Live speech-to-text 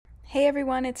Hey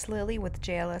everyone, it's Lily with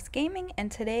JLS Gaming,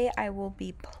 and today I will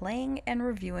be playing and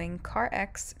reviewing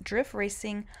CarX Drift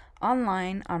Racing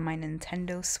Online on my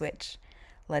Nintendo Switch.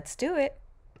 Let's do it!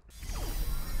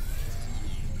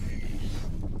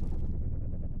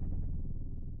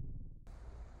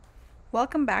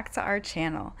 Welcome back to our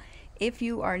channel. If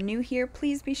you are new here,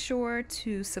 please be sure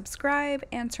to subscribe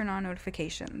and turn on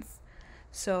notifications.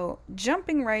 So,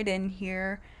 jumping right in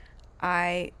here,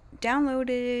 I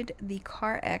downloaded the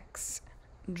CarX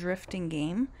drifting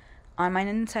game on my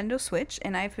Nintendo Switch,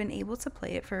 and I've been able to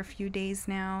play it for a few days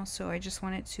now, so I just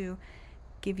wanted to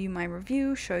give you my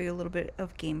review, show you a little bit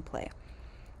of gameplay.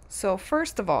 So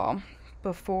first of all,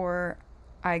 before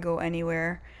I go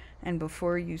anywhere and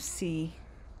before you see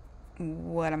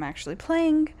what I'm actually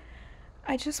playing,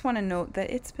 I just want to note that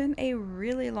it's been a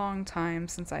really long time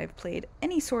since I've played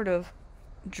any sort of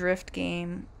drift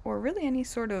game or really any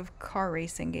sort of car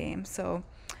racing game. So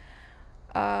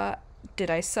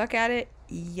did I suck at it?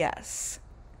 Yes.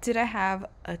 Did I have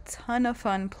a ton of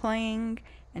fun playing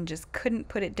and just couldn't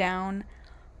put it down?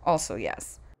 Also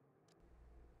yes.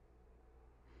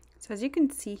 So as you can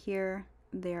see here,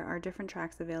 there are different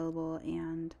tracks available,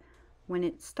 and when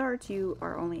it starts you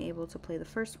are only able to play the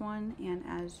first one, and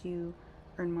as you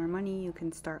earn more money you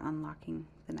can start unlocking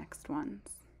the next ones.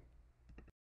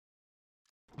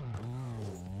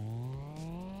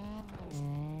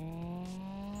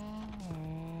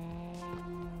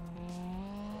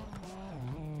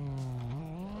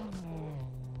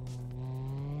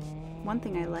 One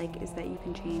thing I like is that you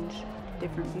can change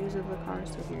different views of the car.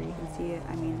 So here you can see it.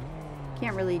 I mean,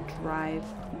 can't really drive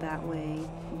that way,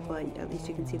 but at least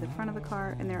you can see the front of the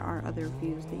car, and there are other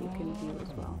views that you can view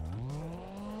as well.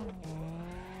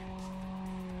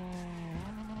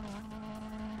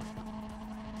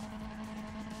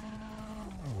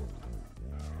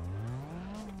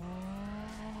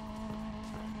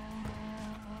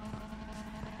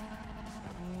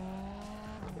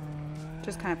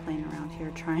 Just kind of playing around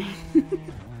here trying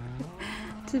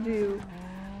to do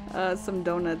some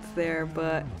donuts there,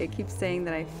 but it keeps saying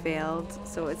that I failed.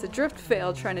 So it's a drift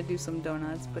fail trying to do some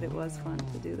donuts, but it was fun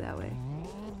to do that way.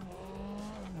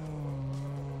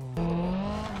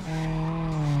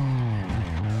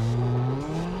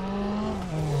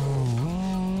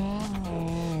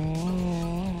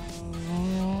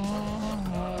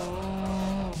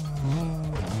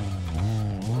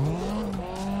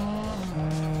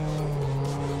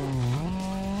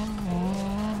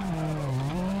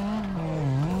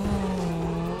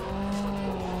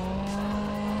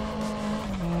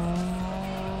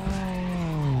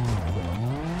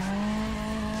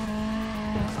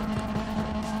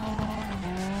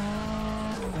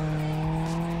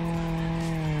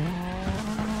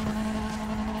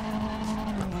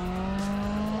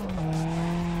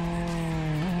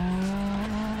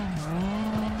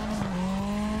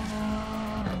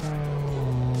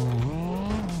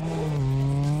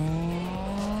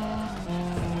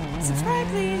 Subscribe,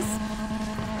 please.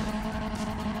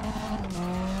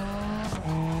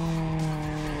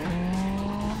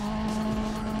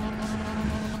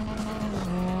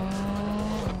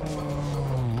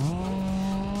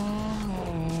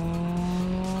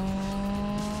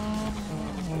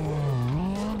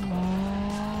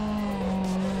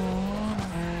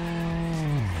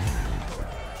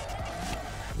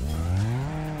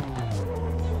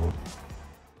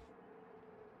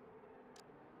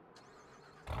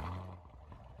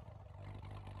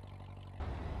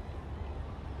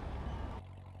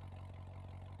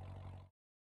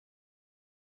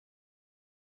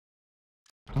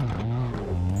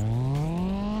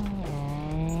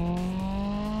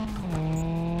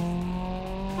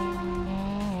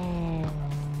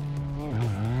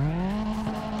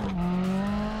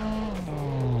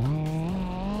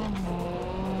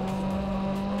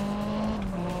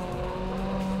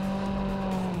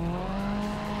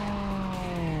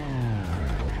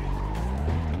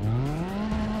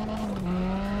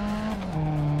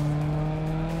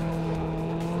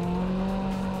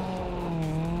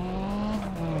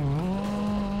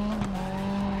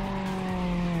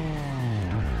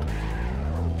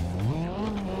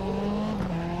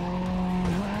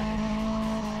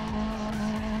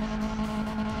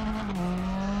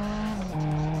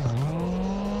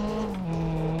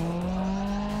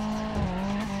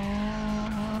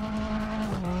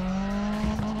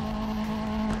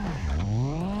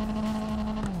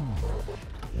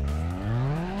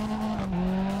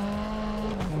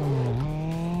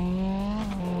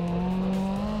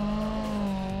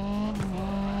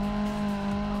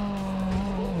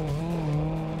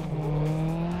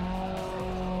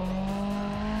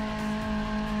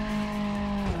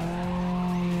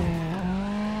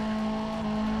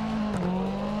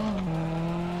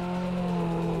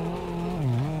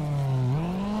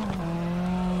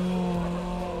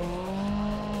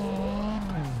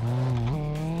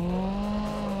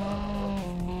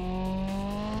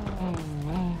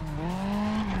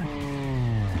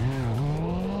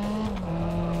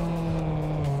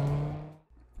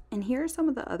 And here are some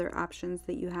of the other options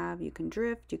that you have. You can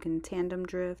drift, you can tandem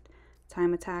drift,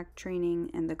 time attack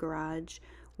training, and the garage,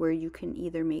 where you can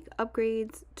either make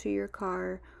upgrades to your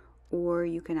car or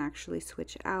you can actually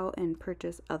switch out and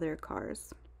purchase other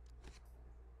cars.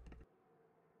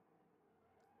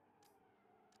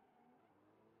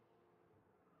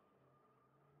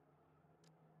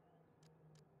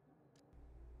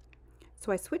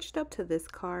 So I switched up to this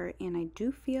car and I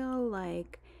do feel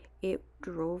like it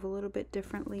drove a little bit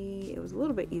differently. It was a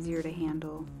little bit easier to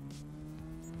handle.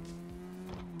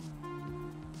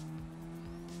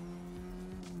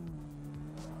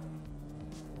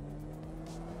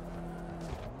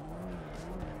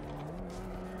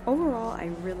 Overall,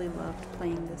 I really loved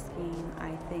playing this game.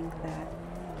 I think that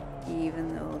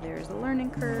even though there's a learning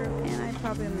curve and I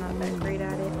probably am not that great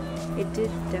at it, it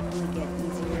did definitely get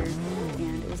easier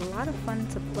and it was a lot of fun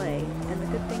to play. And the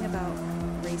good thing about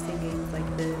racing games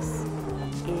like this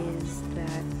is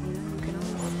that, you know, you can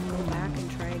always go back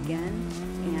and try again,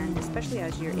 and especially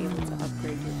as you're able to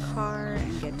upgrade your car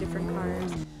and get different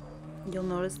cars, you'll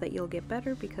notice that you'll get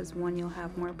better because one, you'll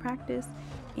have more practice,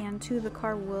 and two, the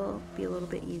car will be a little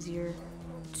bit easier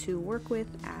to work with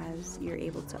as you're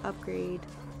able to upgrade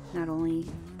not only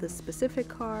the specific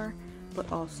car but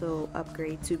also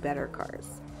upgrade to better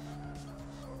cars.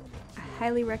 I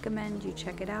highly recommend you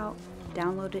check it out.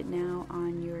 Download it now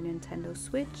on your Nintendo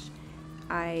Switch.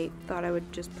 I thought I would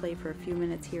just play for a few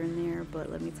minutes here and there, but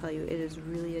let me tell you, it is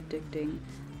really addicting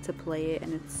to play it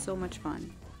and it's so much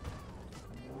fun.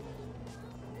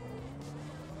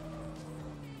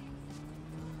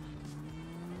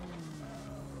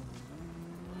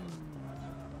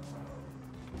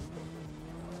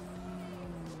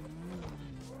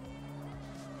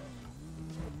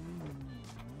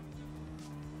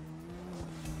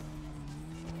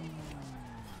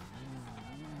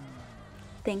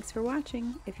 Thanks for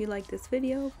watching. If you like this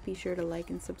video, be sure to like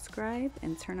and subscribe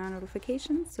and turn on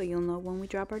notifications so you'll know when we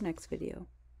drop our next video.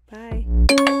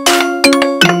 Bye!